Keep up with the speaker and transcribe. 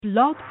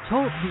Blog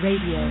Talk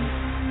Radio.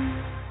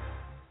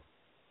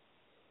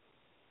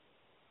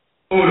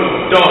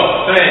 Uno,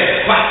 dos,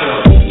 tres,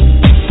 cuatro.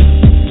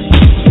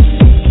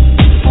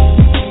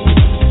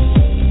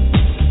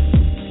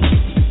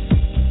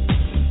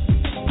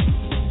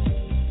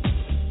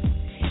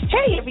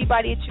 Hey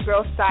everybody, it's your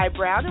girl Cy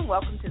Brown, and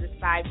welcome to the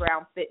Cy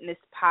Brown Fitness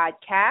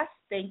Podcast.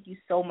 Thank you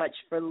so much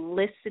for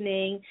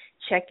listening,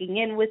 checking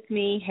in with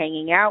me,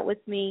 hanging out with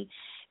me.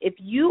 If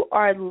you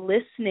are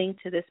listening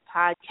to this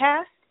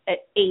podcast at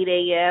 8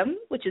 a.m.,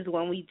 which is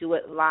when we do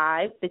it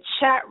live, the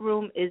chat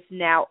room is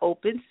now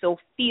open, so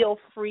feel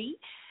free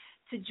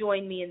to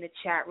join me in the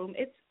chat room.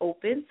 It's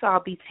open, so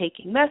I'll be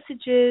taking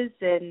messages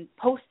and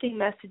posting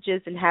messages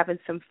and having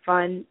some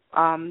fun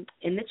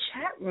in the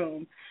chat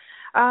room.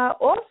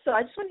 Also,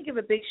 I just want to give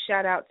a big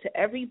shout-out to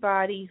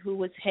everybody who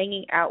was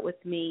hanging out with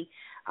me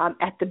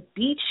at the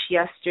beach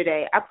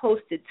yesterday. I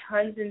posted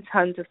tons and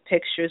tons of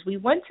pictures. We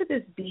went to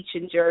this beach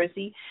in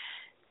Jersey.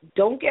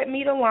 Don't get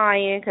me to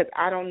lying because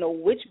I don't know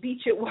which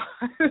beach it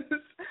was.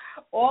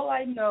 All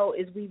I know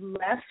is we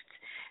left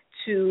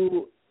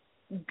to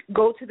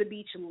go to the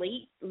beach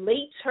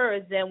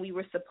later than we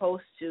were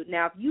supposed to.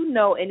 Now, if you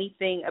know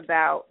anything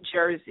about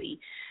Jersey,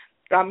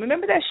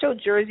 remember that show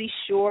Jersey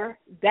Shore?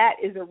 That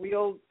is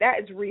real.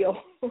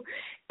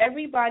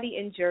 Everybody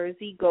in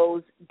Jersey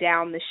goes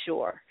down the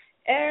shore.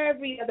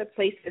 Every other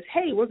place says,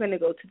 hey, we're going to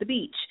go to the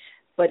beach.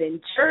 But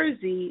in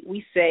Jersey,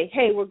 we say,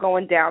 hey, we're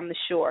going down the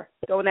shore.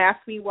 Don't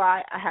ask me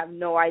why. I have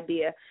no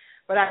idea.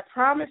 But I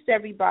promised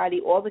everybody,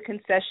 all the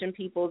concession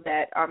people,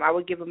 that I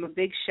would give them a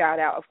big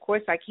shout-out. Of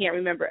course, I can't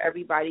remember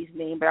everybody's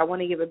name, but I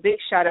want to give a big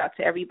shout-out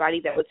to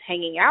everybody that was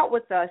hanging out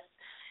with us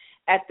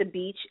at the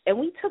beach. And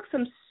we took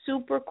some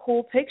super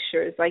cool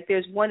pictures. Like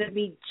there's one of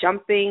me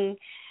jumping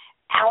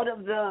out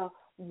of the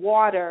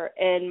water,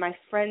 and my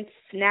friend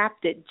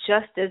snapped it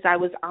just as I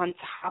was on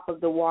top of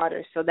the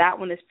water. So that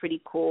one is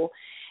pretty cool.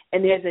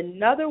 And there's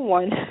another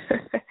one.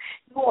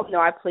 You all know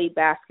I played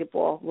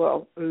basketball,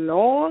 well, a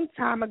long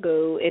time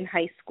ago in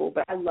high school,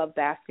 but I love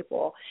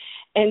basketball.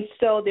 And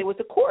so there was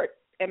a court,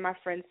 and my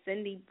friend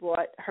Cindy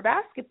brought her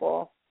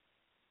basketball.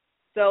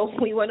 So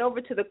we went over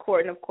to the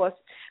court, and of course,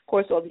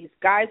 all these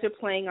guys are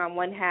playing on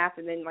one half,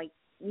 and then,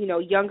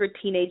 younger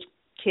teenage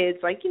kids,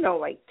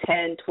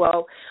 10,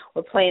 12,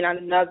 were playing on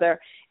another.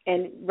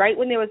 And right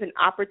when there was an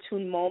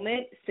opportune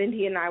moment,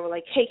 Cindy and I were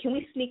like, hey, can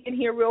we sneak in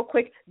here real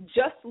quick,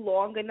 just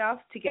long enough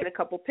to get a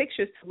couple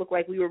pictures to look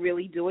like we were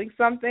really doing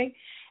something?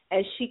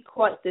 And she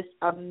caught this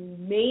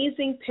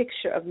amazing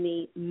picture of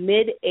me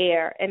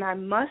midair. And I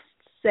must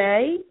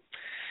say,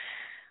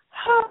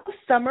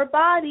 summer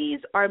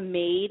bodies are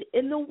made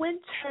in the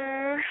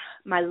winter.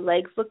 My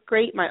legs look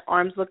great, my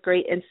arms look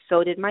great, and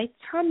so did my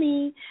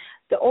tummy.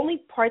 The only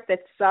part that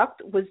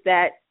sucked was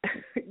that,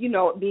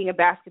 being a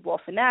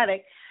basketball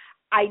fanatic,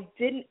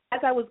 as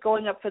I was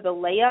going up for the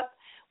layup,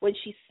 when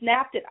she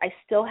snapped it, I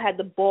still had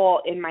the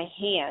ball in my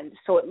hand,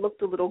 so it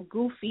looked a little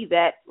goofy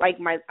that,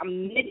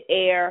 I'm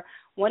midair,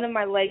 one of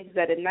my legs is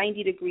at a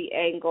 90-degree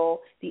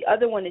angle, the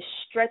other one is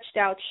stretched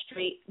out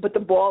straight, but the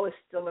ball is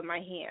still in my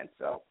hand,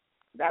 so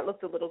that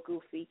looked a little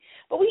goofy.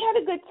 But we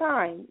had a good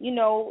time.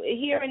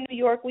 Here in New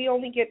York, we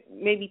only get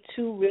maybe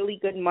 2 really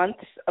good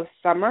months of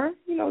summer,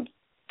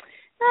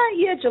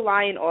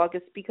 July and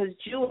August, because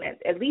June,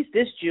 at least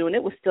this June,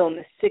 it was still in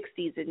the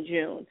 60s in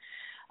June.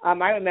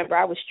 I remember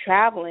I was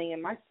traveling,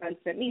 and my son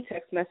sent me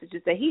text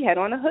messages that he had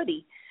on a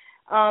hoodie.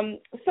 I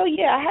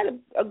had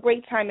a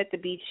great time at the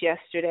beach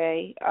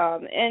yesterday.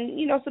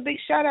 So big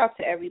shout-out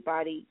to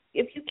everybody.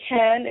 If you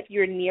can, if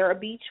you're near a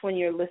beach when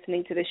you're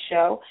listening to the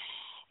show,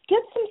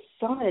 get some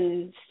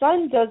sun.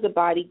 Sun does the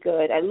body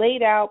good. I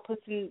laid out, put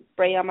some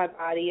spray on my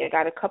body. I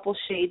got a couple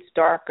shades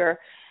darker.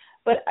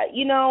 But,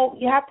 you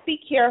have to be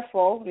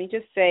careful. Let me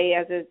just say,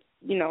 as a,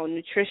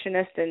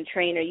 nutritionist and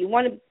trainer, you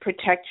want to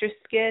protect your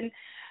skin.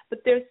 But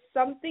there's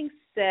something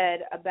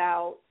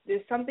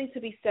to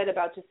be said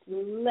about just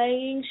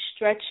laying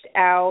stretched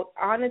out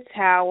on a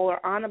towel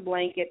or on a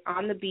blanket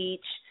on the beach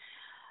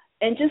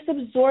and just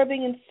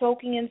absorbing and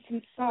soaking in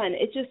some sun.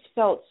 It just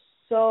felt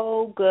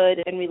so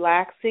good and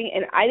relaxing.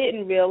 And I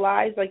didn't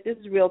realize, this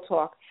is real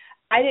talk,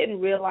 I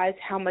didn't realize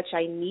how much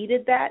I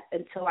needed that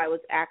until I was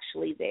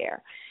actually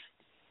there.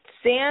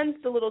 Sans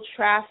the little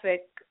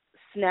traffic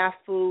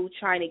snafu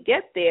trying to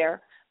get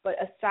there, but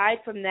aside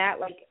from that,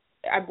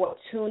 I bought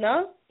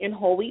tuna in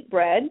whole wheat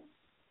bread,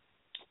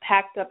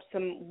 packed up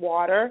some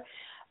water,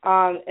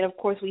 and of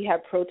course we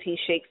had protein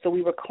shakes, so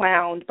we were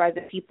clowned by the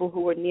people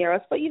who were near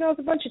us. But, it's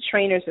a bunch of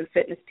trainers and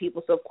fitness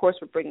people, so of course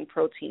we're bringing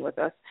protein with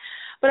us.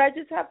 But I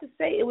just have to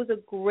say it was a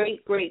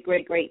great, great,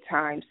 great, great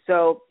time.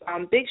 So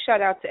big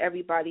shout-out to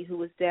everybody who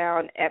was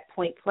down at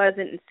Point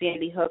Pleasant and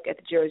Sandy Hook at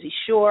the Jersey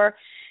Shore.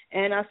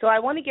 And so I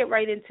want to get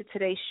right into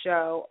today's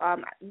show.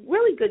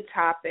 Really good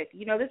topic.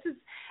 This is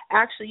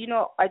actually,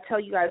 I tell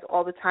you guys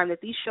all the time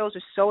that these shows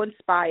are so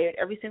inspired,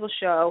 every single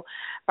show,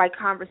 by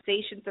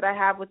conversations that I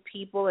have with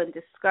people and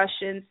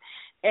discussions.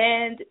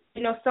 And,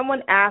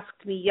 someone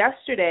asked me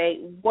yesterday,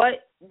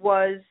 what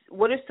was,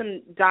 what are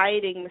some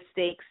dieting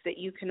mistakes that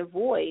you can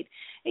avoid?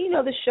 And,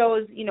 the show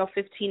is,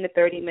 15 to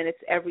 30 minutes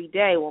every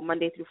day,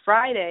 Monday through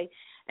Friday.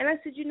 And I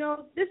said,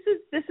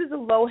 this is a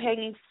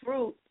low-hanging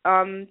fruit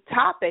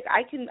topic.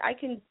 I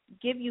can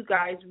give you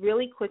guys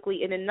really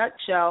quickly in a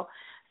nutshell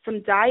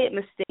some diet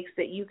mistakes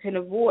that you can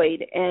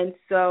avoid. And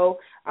so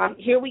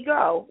here we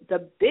go.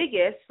 The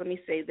biggest, let me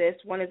say this,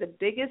 one of the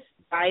biggest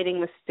dieting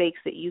mistakes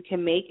that you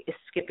can make is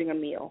skipping a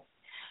meal.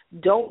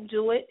 Don't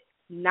do it.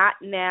 Not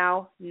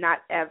now, not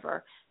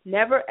ever.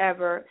 Never,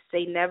 ever,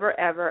 say never,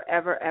 ever,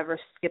 ever, ever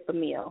skip a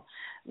meal.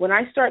 When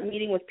I start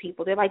meeting with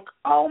people, they're like,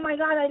 oh, my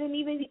God, I didn't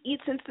even eat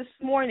since this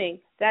morning.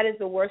 That is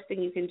the worst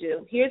thing you can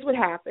do. Here's what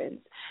happens.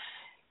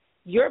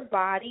 Your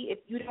body, if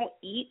you don't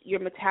eat, your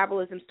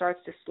metabolism starts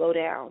to slow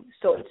down.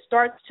 So it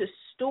starts to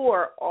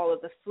store all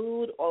of the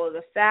food, all of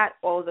the fat,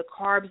 all of the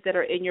carbs that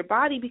are in your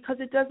body because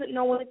it doesn't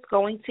know when it's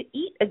going to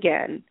eat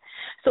again.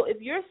 So if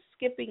you're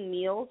skipping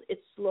meals, it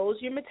slows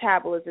your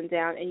metabolism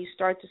down and you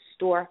start to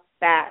store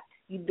fat.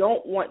 You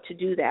don't want to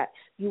do that.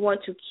 You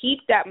want to keep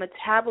that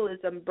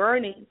metabolism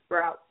burning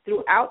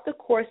throughout the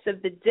course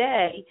of the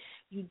day.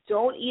 You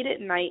don't eat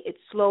at night. It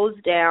slows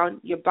down.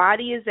 Your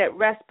body is at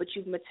rest, but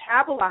you've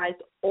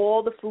metabolized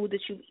all the food that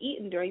you've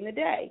eaten during the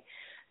day.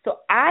 So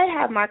I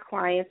have my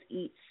clients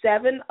eat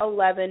 7,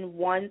 11,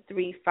 1,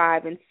 3,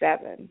 5, and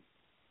 7.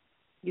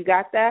 You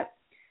got that?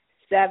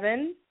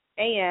 7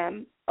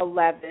 a.m.,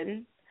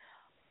 11,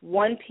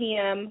 1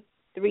 p.m.,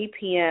 3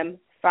 p.m.,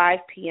 5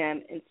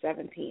 p.m., and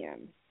 7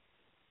 p.m.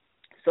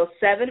 So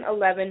 7,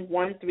 11,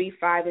 1, 3,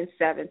 5, and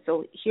 7.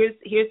 So here's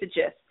the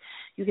gist.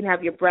 You can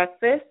have your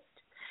breakfast,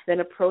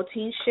 then a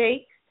protein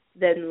shake,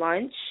 then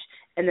lunch,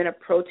 and then a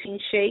protein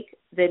shake,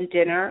 then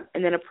dinner,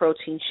 and then a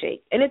protein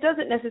shake. And it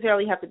doesn't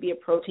necessarily have to be a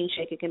protein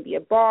shake. It can be a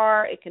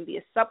bar. It can be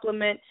a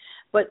supplement.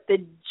 But the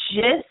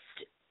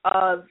gist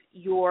of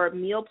your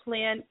meal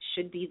plan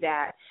should be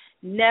that.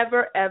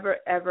 Never, ever,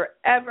 ever,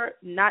 ever,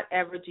 not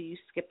ever do you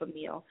skip a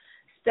meal.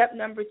 Step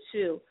number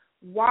 2,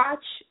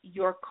 watch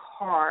your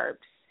carbs.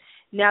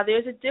 Now,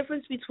 there's a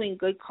difference between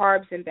good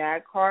carbs and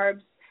bad carbs.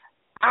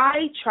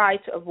 I try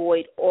to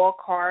avoid all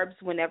carbs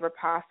whenever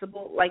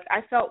possible. Like,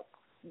 I felt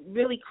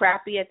really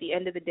crappy at the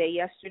end of the day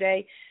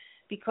yesterday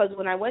because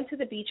when I went to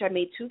the beach, I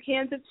made 2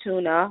 cans of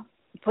tuna,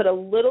 put a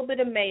little bit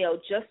of mayo,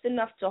 just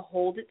enough to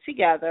hold it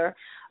together,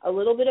 a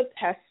little bit of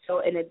pesto,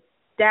 and a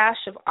dash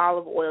of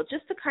olive oil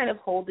just to kind of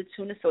hold the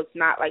tuna so it's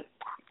not, like,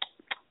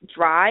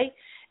 dry.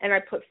 And I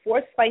put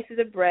 4 slices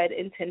of bread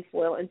in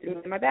tinfoil and threw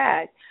it in my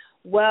bag.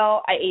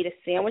 Well, I ate a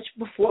sandwich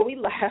before we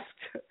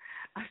left.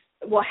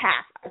 Well,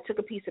 half. I took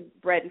a piece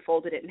of bread and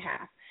folded it in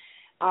half.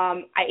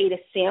 I ate a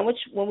sandwich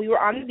when we were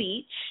on the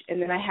beach,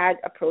 and then I had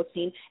a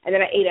protein. And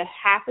then I ate a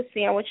half a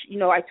sandwich.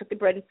 I took the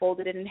bread and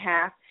folded it in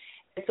half.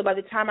 And so by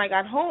the time I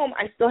got home,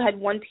 I still had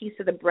 1 piece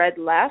of the bread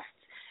left.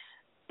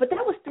 But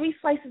that was 3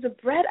 slices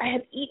of bread I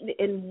had eaten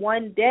in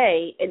one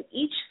day, and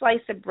each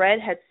slice of bread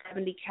had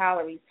 70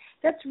 calories.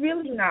 That's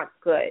really not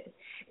good.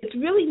 It's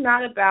really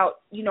not about,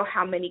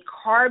 how many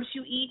carbs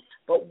you eat,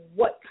 but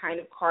what kind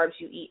of carbs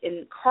you eat.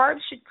 And carbs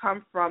should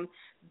come from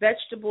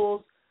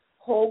vegetables,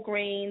 whole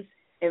grains,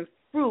 and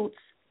fruits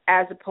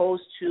as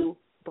opposed to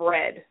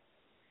bread,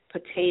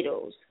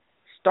 potatoes,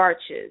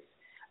 starches.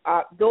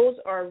 Those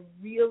are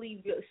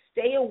really,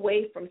 stay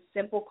away from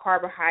simple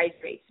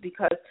carbohydrates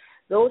because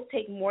those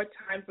take more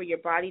time for your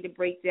body to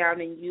break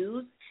down and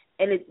use,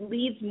 and it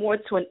leads more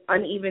to an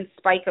uneven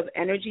spike of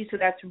energy, so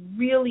that's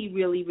really,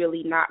 really,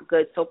 really not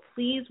good. So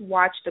please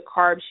watch the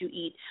carbs you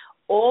eat.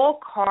 All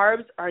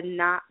carbs are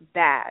not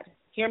bad.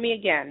 Hear me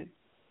again.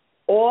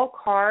 All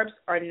carbs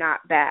are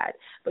not bad,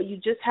 but you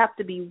just have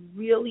to be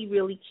really,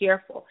 really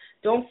careful.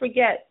 Don't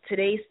forget,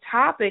 today's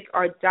topic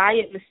are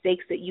diet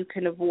mistakes that you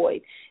can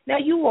avoid. Now,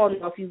 you all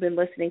know if you've been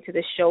listening to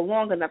this show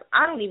long enough,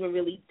 I don't even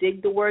really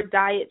dig the word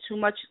diet too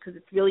much because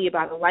it's really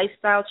about a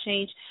lifestyle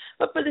change.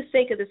 But for the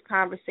sake of this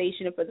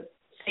conversation and for the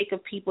sake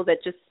of people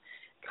that just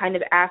kind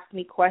of ask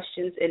me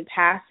questions in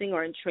passing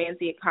or in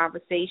transient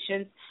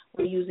conversations,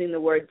 we're using the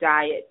word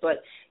diet.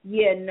 But,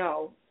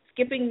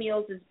 skipping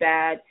meals is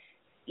bad.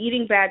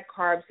 Eating bad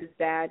carbs is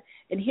bad.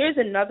 And here's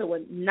another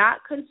one, not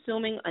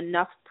consuming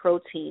enough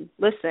protein.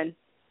 Listen,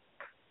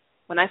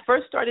 when I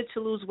first started to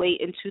lose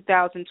weight in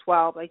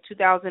 2012, like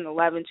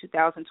 2011,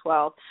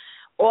 2012,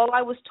 all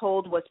I was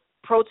told was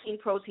protein,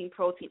 protein,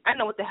 protein. I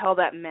know what the hell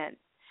that meant.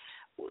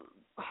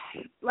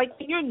 Like,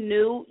 when you're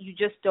new, you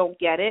just don't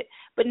get it.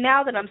 But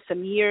now that I'm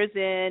some years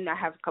in, I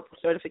have a couple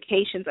of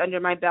certifications under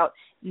my belt,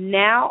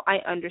 now I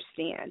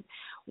understand.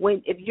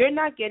 If you're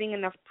not getting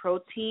enough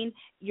protein,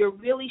 you're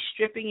really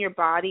stripping your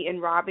body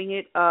and robbing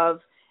it of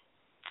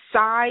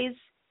size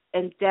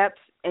and depth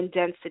and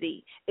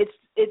density.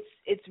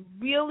 It's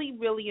really,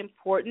 really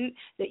important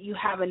that you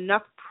have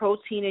enough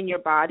protein in your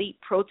body.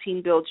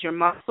 Protein builds your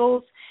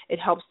muscles. It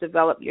helps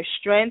develop your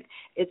strength.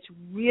 It's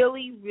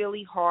really,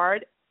 really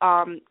hard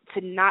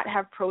to not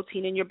have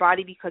protein in your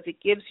body because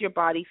it gives your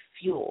body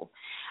fuel.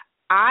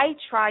 I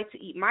try to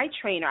eat. My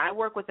trainer, I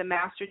work with a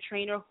master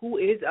trainer who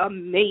is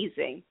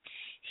amazing.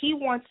 He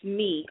wants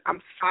me, I'm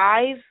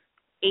 5'8",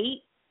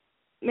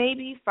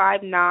 maybe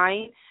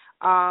 5'9",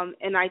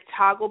 and I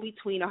toggle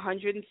between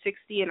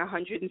 160 and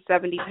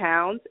 170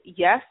 pounds.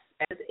 Yes,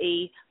 as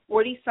a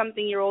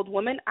 40-something-year-old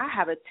woman, I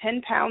have a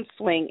 10-pound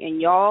swing,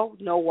 and y'all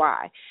know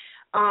why.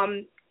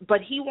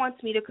 But he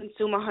wants me to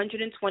consume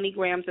 120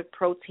 grams of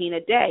protein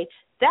a day.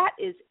 That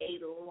is a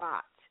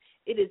lot.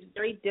 It is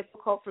very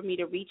difficult for me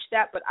to reach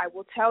that, but I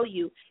will tell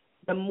you,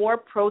 the more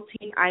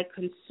protein I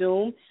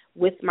consume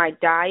with my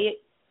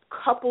diet,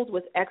 coupled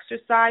with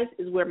exercise,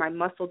 is where my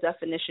muscle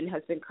definition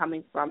has been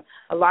coming from.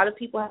 A lot of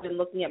people have been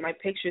looking at my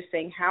pictures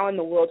saying, how in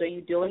the world are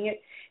you doing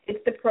it?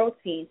 It's the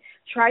protein.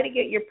 Try to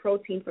get your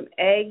protein from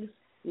eggs,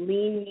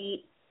 lean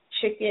meat,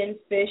 chicken,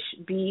 fish,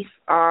 beef,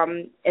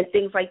 and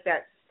things like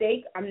that.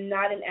 Steak, I'm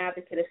not an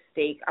advocate of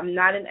steak. I'm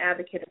not an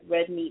advocate of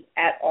red meat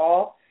at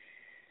all.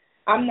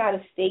 I'm not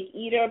a steak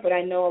eater, but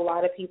I know a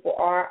lot of people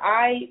are.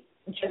 I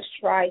just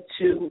try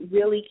to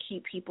really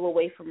keep people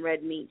away from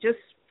red meat, just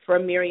for a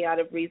myriad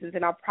of reasons,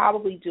 and I'll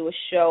probably do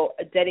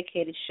a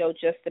dedicated show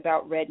just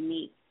about red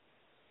meat.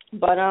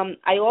 But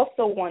I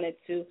also wanted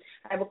to,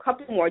 I have a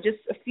couple more, just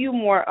a few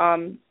more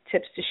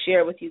tips to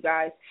share with you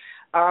guys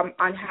on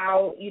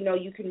how,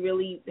 you can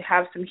really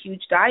have some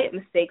huge diet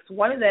mistakes.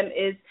 One of them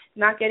is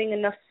not getting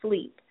enough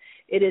sleep.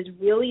 It is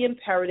really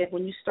imperative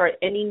when you start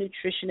any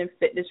nutrition and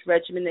fitness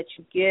regimen that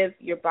you give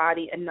your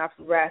body enough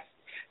rest.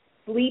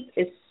 Sleep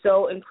is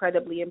so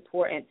incredibly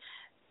important.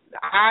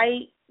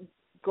 I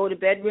go to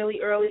bed really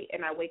early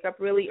and I wake up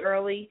really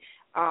early,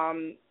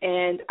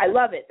 and I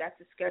love it. That's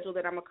a schedule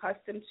that I'm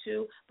accustomed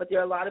to, but there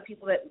are a lot of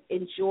people that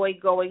enjoy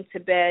going to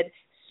bed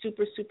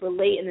super, super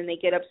late and then they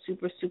get up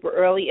super, super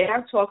early, and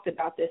I've talked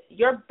about this.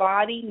 Your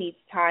body needs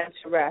time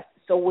to rest.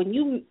 So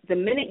the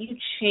minute you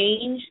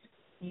change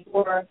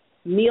your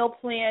meal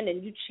plan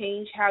and you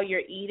change how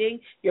you're eating,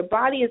 your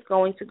body is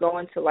going to go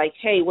into like,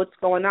 hey, what's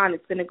going on?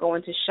 It's going to go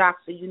into shock.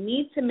 So you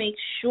need to make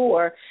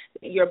sure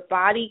that your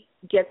body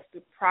gets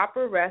the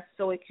proper rest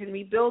so it can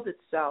rebuild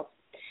itself.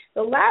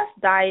 The last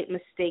diet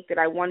mistake that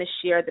I want to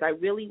share that I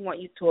really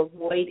want you to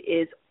avoid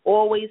is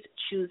always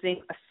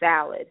choosing a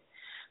salad.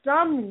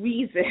 Some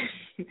reason,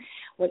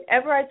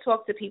 whenever I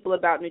talk to people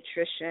about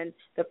nutrition,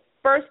 the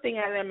first thing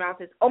out of their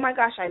mouth is, oh my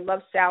gosh, I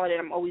love salad and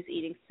I'm always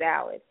eating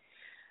salad.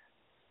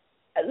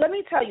 Let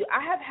me tell you,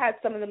 I have had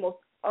some of the most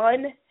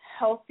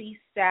unhealthy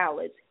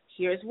salads.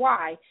 Here's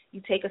why.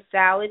 You take a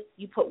salad,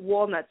 you put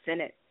walnuts in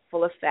it,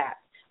 full of fat.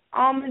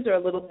 Almonds are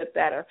a little bit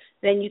better.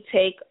 Then you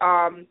take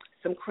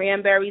some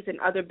cranberries and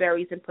other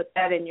berries and put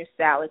that in your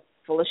salad,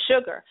 full of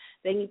sugar.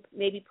 Then you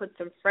maybe put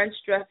some French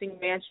dressing,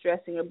 ranch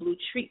dressing, or blue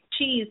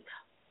cheese,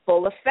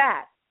 full of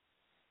fat.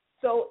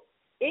 So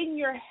in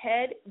your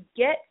head,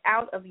 get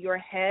out of your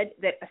head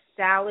that a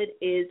salad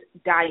is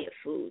diet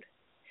food.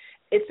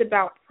 It's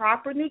about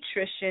proper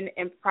nutrition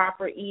and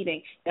proper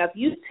eating. Now, if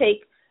you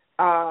take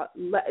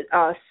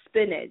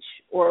spinach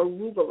or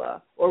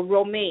arugula or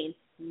romaine,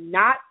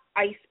 not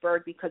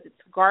iceberg because it's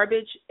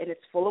garbage and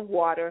it's full of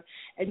water,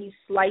 and you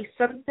slice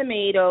some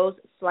tomatoes,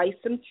 slice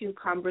some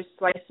cucumbers,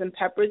 slice some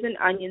peppers and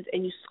onions,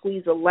 and you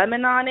squeeze a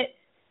lemon on it,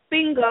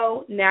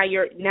 bingo, now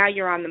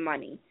you're on the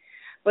money.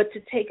 But to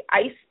take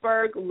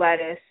iceberg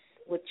lettuce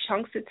with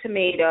chunks of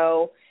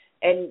tomato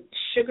and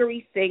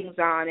sugary things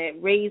on it,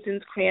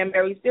 raisins,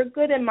 cranberries, they're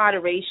good in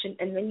moderation,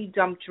 and then you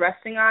dump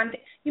dressing on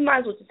it, you might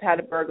as well just have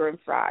a burger and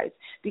fries.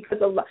 Because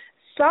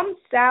some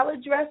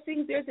salad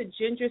dressings, there's a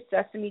ginger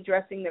sesame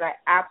dressing that I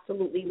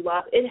absolutely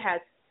love. It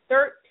has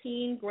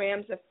 13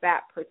 grams of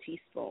fat per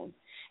teaspoon.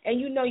 And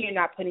you know you're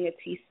not putting a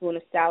teaspoon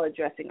of salad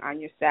dressing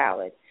on your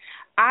salad.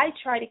 I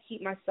try to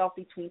keep myself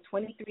between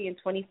 23 and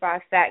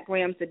 25 fat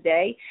grams a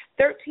day.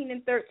 13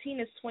 and 13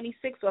 is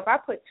 26. So if I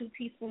put 2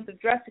 teaspoons of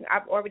dressing,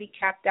 I've already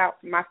capped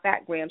out my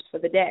fat grams for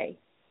the day.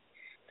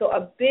 So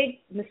a big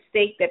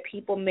mistake that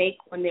people make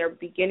when they're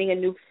beginning a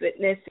new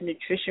fitness and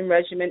nutrition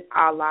regimen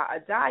a la a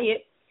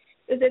diet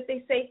is that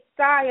they say,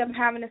 "Sorry, I'm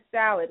having a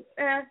salad."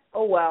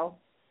 Oh well.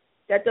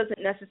 That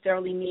doesn't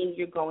necessarily mean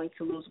you're going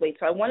to lose weight.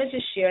 So I wanted to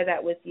share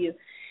that with you.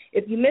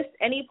 If you missed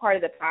any part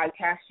of the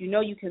podcast, you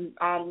know you can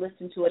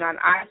listen to it on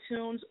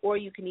iTunes, or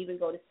you can even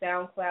go to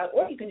SoundCloud,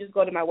 or you can just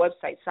go to my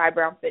website,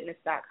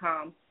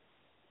 cybrownfitness.com.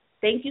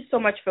 Thank you so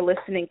much for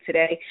listening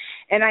today.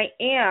 And I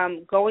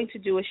am going to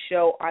do a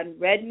show on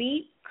red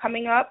meat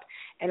coming up,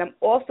 and I'm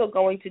also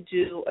going to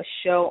do a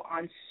show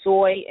on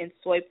soy and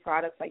soy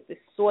products like the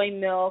soy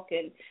milk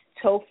and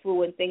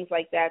tofu and things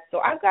like that. So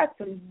I've got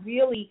some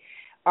really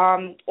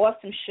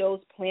awesome shows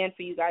planned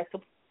for you guys.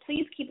 So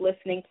please keep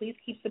listening. Please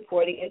keep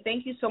supporting. And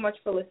thank you so much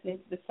for listening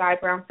to the Cy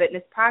Brown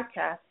Fitness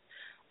Podcast.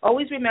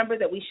 Always remember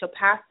that we shall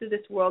pass through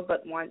this world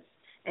but once.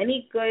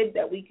 Any good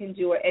that we can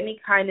do or any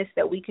kindness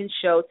that we can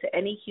show to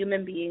any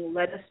human being,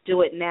 let us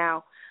do it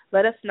now.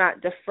 Let us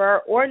not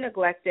defer or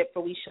neglect it,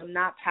 for we shall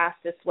not pass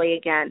this way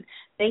again.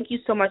 Thank you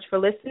so much for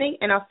listening,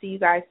 and I'll see you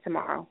guys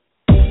tomorrow.